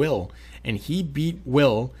against Will, and he beat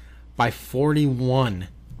Will by 41.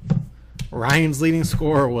 Ryan's leading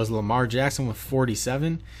scorer was Lamar Jackson with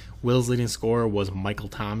 47. Will's leading scorer was Michael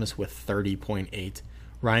Thomas with 30.8.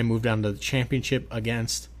 Ryan moved on to the championship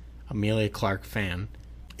against Amelia Clark Fan.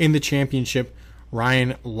 In the championship,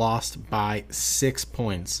 Ryan lost by 6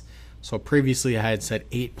 points. So previously I had said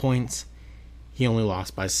 8 points. He only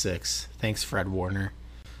lost by 6. Thanks, Fred Warner.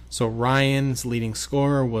 So Ryan's leading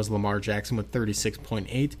scorer was Lamar Jackson with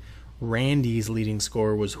 36.8. Randy's leading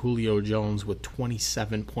scorer was Julio Jones with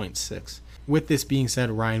 27.6. With this being said,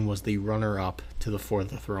 Ryan was the runner-up to the For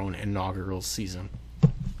the Throne inaugural season.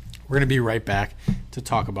 We're going to be right back to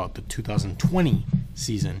talk about the 2020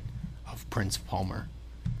 season of Prince Palmer.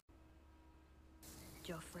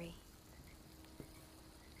 Joffrey,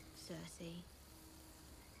 Cersei,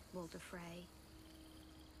 Walder Frey,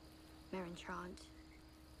 Meryn Trant,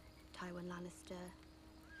 Tywin Lannister,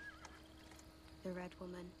 the Red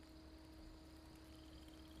Woman,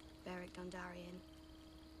 Beric Dondarrion,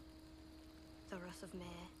 Thoros of Myr,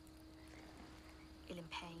 Ilyn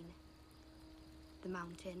Payne, the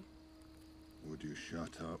Mountain. Would you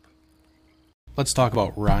shut up? Let's talk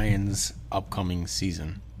about Ryan's upcoming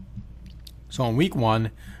season. So in week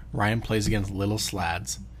 1, Ryan plays against Little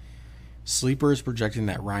Slads. Sleeper is projecting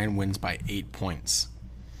that Ryan wins by 8 points.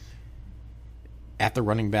 At the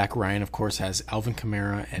running back, Ryan, of course, has Alvin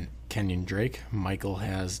Kamara and Kenyon Drake. Michael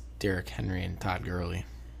has Derrick Henry and Todd Gurley.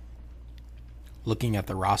 Looking at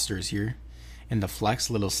the rosters here, in the flex,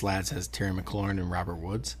 Little Slads has Terry McLaurin and Robert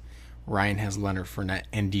Woods. Ryan has Leonard Fournette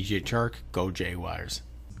and DJ Chark. Go Jaguars.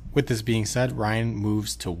 With this being said, Ryan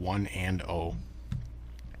moves to 1-0.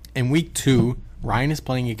 In week 2, Ryan is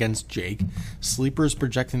playing against Jake. Sleeper is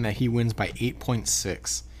projecting that he wins by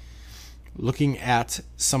 8.6. Looking at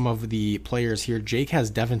some of the players here, Jake has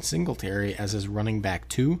Devin Singletary as his running back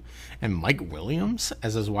 2 and Mike Williams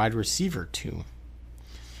as his wide receiver 2.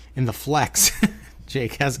 In the flex,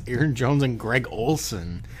 Jake has Aaron Jones and Greg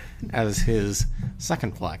Olsen as his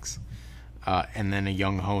second flex. And then a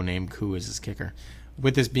young ho named Koo is his kicker.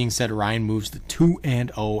 With this being said, Ryan moves to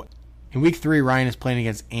 2-0. In week 3, Ryan is playing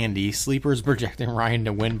against Andy. Sleeper is projecting Ryan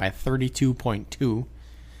to win by 32.2.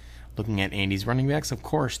 Looking at Andy's running backs, of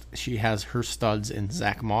course, she has her studs in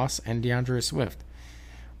Zach Moss and DeAndre Swift.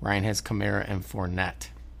 Ryan has Kamara and Fournette.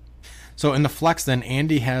 So in the flex, then,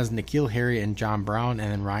 Andy has N'Keal Harry and John Brown,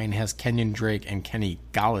 and then Ryan has Kenyon Drake and Kenny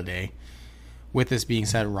Galladay. With this being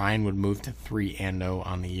said, Ryan would move to 3-0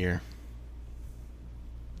 on the year.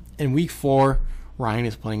 In week 4, Ryan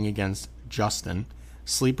is playing against Justin.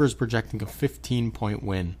 Sleeper is projecting a 15-point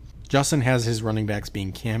win. Justin has his running backs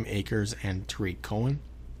being Cam Akers and Tariq Cohen.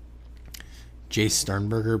 Jace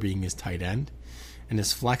Sternberger being his tight end. And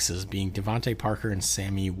his flexes being Devontae Parker and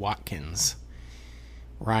Sammy Watkins.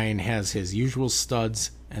 Ryan has his usual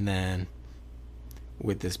studs. And then,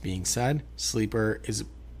 with this being said, Sleeper is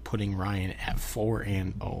putting Ryan at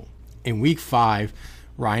 4-0. In week 5,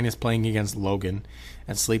 Ryan is playing against Logan.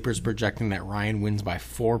 And Sleeper is projecting that Ryan wins by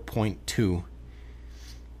 4.2.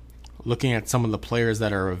 Looking at some of the players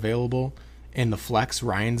that are available, In the flex,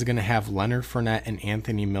 Ryan's going to have Leonard Fournette and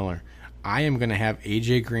Anthony Miller. I am going to have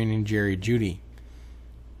AJ Green and Jerry Jeudy.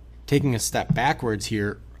 Taking a step backwards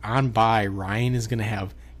here, on bye, Ryan is going to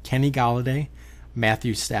have Kenny Golladay,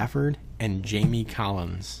 Matthew Stafford, and Jamie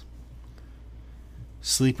Collins.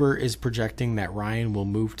 Sleeper is projecting that Ryan will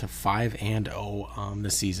move to 5-0 on the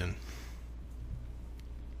season.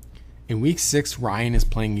 In week 6, Ryan is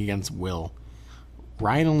playing against Will.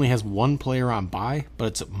 Ryan only has one player on bye, but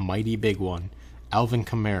it's a mighty big one, Alvin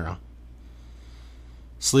Kamara.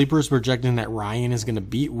 Sleeper is projecting that Ryan is going to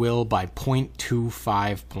beat Will by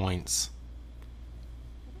 0.25 points.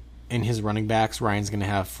 In his running backs, Ryan's going to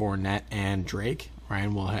have Fournette and Drake.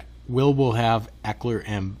 Will will have Eckler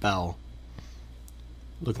and Bell.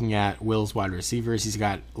 Looking at Will's wide receivers, he's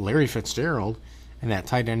got Larry Fitzgerald, and at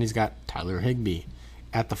tight end, he's got Tyler Higbee.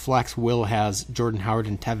 At the flex, Will has Jordan Howard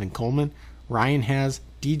and Tevin Coleman. Ryan has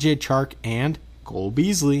DJ Chark and Cole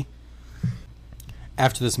Beasley.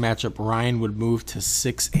 After this matchup, Ryan would move to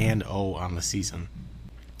 6-0 on the season.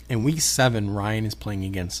 In week 7, Ryan is playing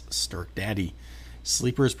against Stirk Daddy.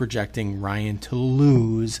 Sleeper is projecting Ryan to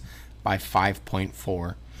lose by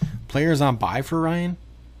 5.4. Players on bye for Ryan?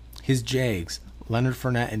 His Jags, Leonard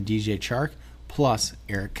Fournette and DJ Chark, plus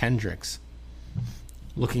Eric Kendricks.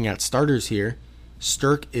 Looking at starters here,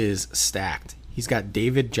 Stirk is stacked. He's got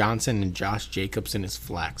David Johnson and Josh Jacobs in his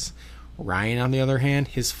flex. Ryan, on the other hand,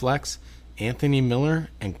 his flex, Anthony Miller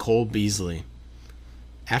and Cole Beasley.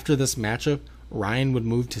 After this matchup, Ryan would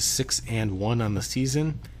move to 6-1 on the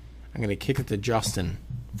season. I'm going to kick it to Justin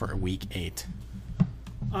for week 8.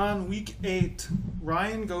 On week 8,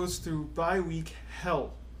 Ryan goes through bye week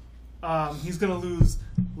hell. He's going to lose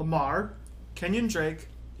Lamar, Kenyon Drake,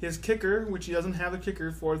 his kicker, which he doesn't have a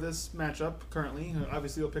kicker for this matchup currently.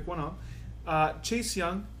 Obviously, he'll pick one up. Chase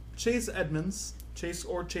Young, Chase Edmonds, Chase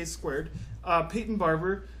squared, Peyton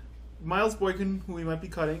Barber, Miles Boykin, who he might be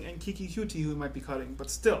cutting, and Kiki Houghton, who he might be cutting. But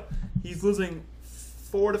still, he's losing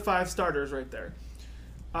 4 to 5 starters right there.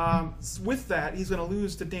 With that, he's going to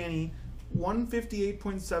lose to Danny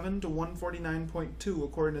 158.7 to 149.2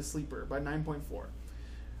 according to Sleeper by 9.4.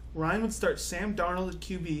 Ryan would start Sam Darnold at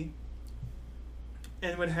QB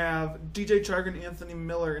and would have DJ Chark and Anthony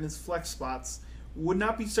Miller in his flex spots. Would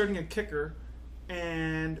not be starting a kicker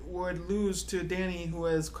and would lose to Danny, who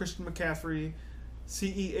has Christian McCaffrey,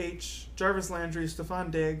 CEH, Jarvis Landry,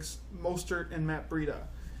 Stephon Diggs, Mostert, and Matt Breida.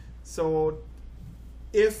 So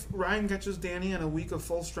if Ryan catches Danny in a week of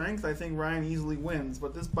full strength, I think Ryan easily wins.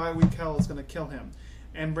 But this bye week hell is going to kill him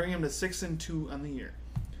and bring him to 6-2 on the year.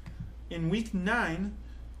 In week 9,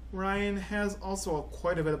 Ryan has also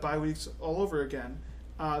quite a bit of bye weeks all over again.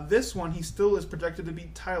 This one, he still is projected to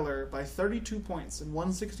beat Tyler by 32 points in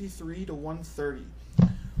 163 to 130.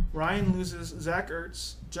 Ryan loses Zach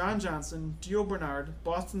Ertz, John Johnson, Gio Bernard,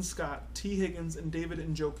 Boston Scott, T. Higgins, and David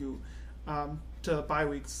Njoku to bye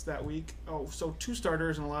weeks that week. So 2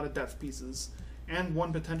 starters and a lot of depth pieces, and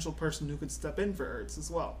 1 potential person who could step in for Ertz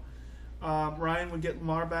as well. Ryan would get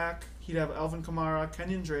Lamar back. He'd have Alvin Kamara,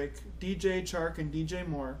 Kenyon Drake, DJ Chark, and DJ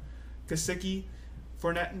Moore, Gesicki,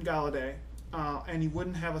 Fournette, and Galladay. And he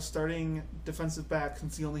wouldn't have a starting defensive back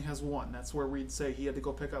since he only has 1. That's where we'd say he had to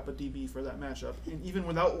go pick up a DB for that matchup. And even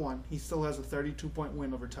without 1, he still has a 32-point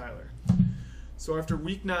win over Tyler. So after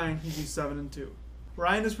week 9, he'd be 7-2.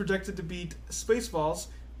 Ryan is projected to beat Spaceballs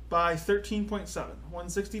by 13.7,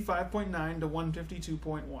 165.9 to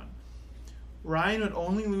 152.1. Ryan would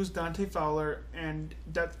only lose Dante Fowler and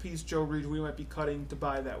depth piece Joe Reed, who we might be cutting to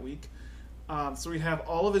bye that week. So we'd have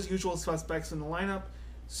all of his usual suspects in the lineup.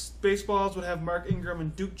 Spaceballs would have Mark Ingram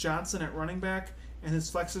and Duke Johnson at running back, and his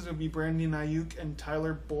flexes would be Brandon Ayuk and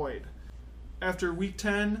Tyler Boyd. After week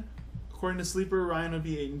 10, according to Sleeper, Ryan would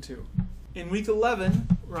be 8-2. In week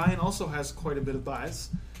 11, Ryan also has quite a bit of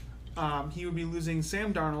buys. He would be losing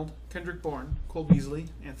Sam Darnold, Kendrick Bourne, Cole Beasley,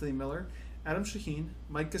 Anthony Miller, Adam Shaheen,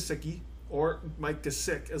 Mike Gesicki, or Mike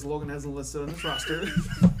Gesick, as Logan has listed on his roster,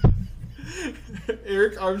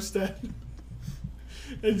 Eric Armstead,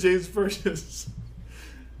 and James Burgess.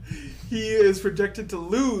 He is projected to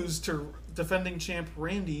lose to defending champ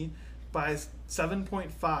Randy by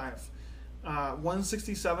 7.5,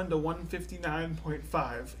 167 to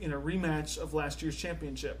 159.5 in a rematch of last year's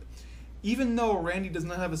championship. Even though Randy does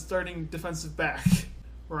not have a starting defensive back,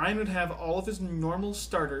 Ryan would have all of his normal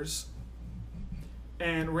starters,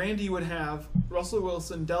 and Randy would have Russell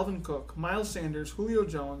Wilson, Delvin Cook, Miles Sanders, Julio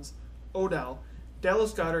Jones, Odell,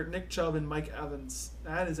 Dallas Goedert, Nick Chubb, and Mike Evans.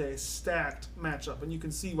 That is a stacked matchup, and you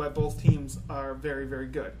can see why both teams are very, very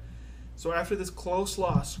good. So after this close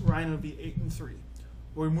loss, Ryan would be 8-3.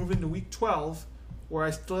 We move into week 12, where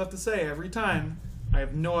I still have to say every time, I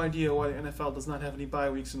have no idea why the NFL does not have any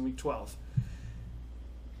bye weeks in week 12.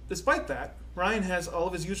 Despite that, Ryan has all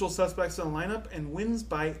of his usual suspects in the lineup and wins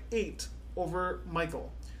by 8 over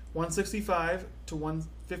Michael, 165 to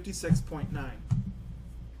 156.9.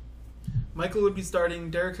 Michael would be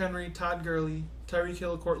starting Derrick Henry, Todd Gurley, Tyreek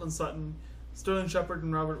Hill, Cortland Sutton, Sterling Shepard,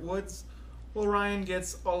 and Robert Woods, while Ryan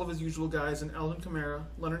gets all of his usual guys in Alvin Kamara,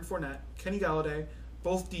 Leonard Fournette, Kenny Galladay,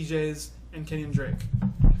 both DJs, and Kenyon Drake.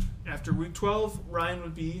 After Week 12, Ryan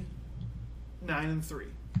would be 9-3.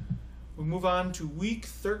 We move on to Week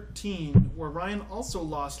 13, where Ryan also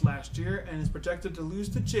lost last year and is projected to lose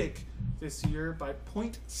to Jake this year by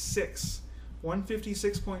 0.6,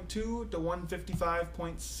 156.2 to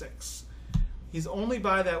 155.6. His only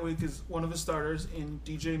bye that week is one of his starters in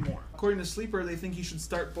DJ Moore. According to Sleeper, they think he should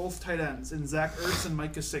start both tight ends in Zach Ertz and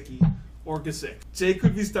Mike Gesicki, or Gesick. Jake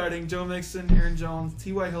would be starting Joe Mixon, Aaron Jones,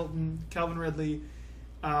 T.Y. Hilton, Calvin Ridley,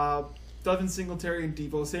 Devin Singletary, and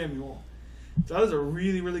Deebo Samuel. That is a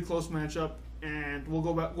really, really close matchup, and we'll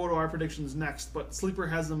go to our predictions next. But Sleeper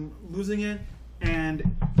has them losing it and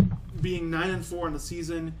being 9-4 in the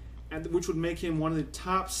season, which would make him one of the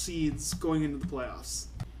top seeds going into the playoffs.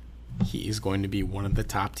 He is going to be one of the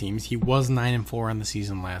top teams. He was 9-4 on the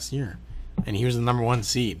season last year, and he was the number 1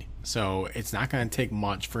 seed. So it's not going to take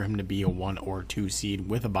much for him to be a 1 or 2 seed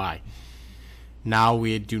with a bye. Now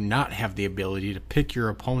we do not have the ability to pick your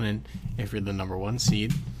opponent if you're the number 1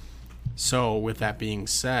 seed. So with that being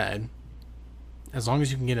said, as long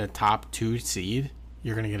as you can get a top 2 seed,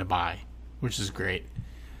 you're going to get a bye, which is great.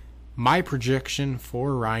 My projection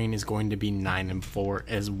for Ryan is going to be 9-4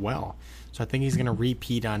 as well. So I think he's going to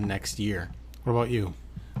repeat on next year. What about you?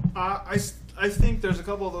 I think there's a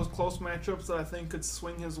couple of those close matchups that I think could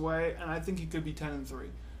swing his way, and I think he could be 10-3.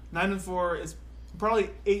 9-4 is probably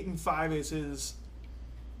 8-5 is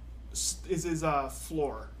his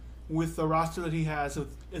floor with the roster that he has,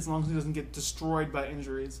 as long as he doesn't get destroyed by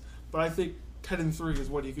injuries. But I think 10-3 is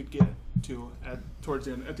what he could get to at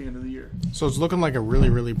the end of the year. So it's looking like a really,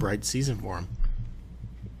 really bright season for him.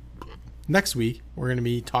 Next week, we're going to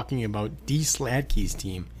be talking about D. Sladkey's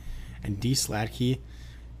team. And D. Sladkey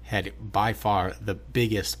had by far the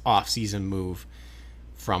biggest off-season move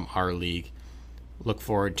from our league. Look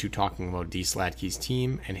forward to talking about D. Sladkey's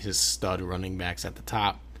team and his stud running backs at the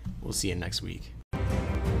top. We'll see you next week.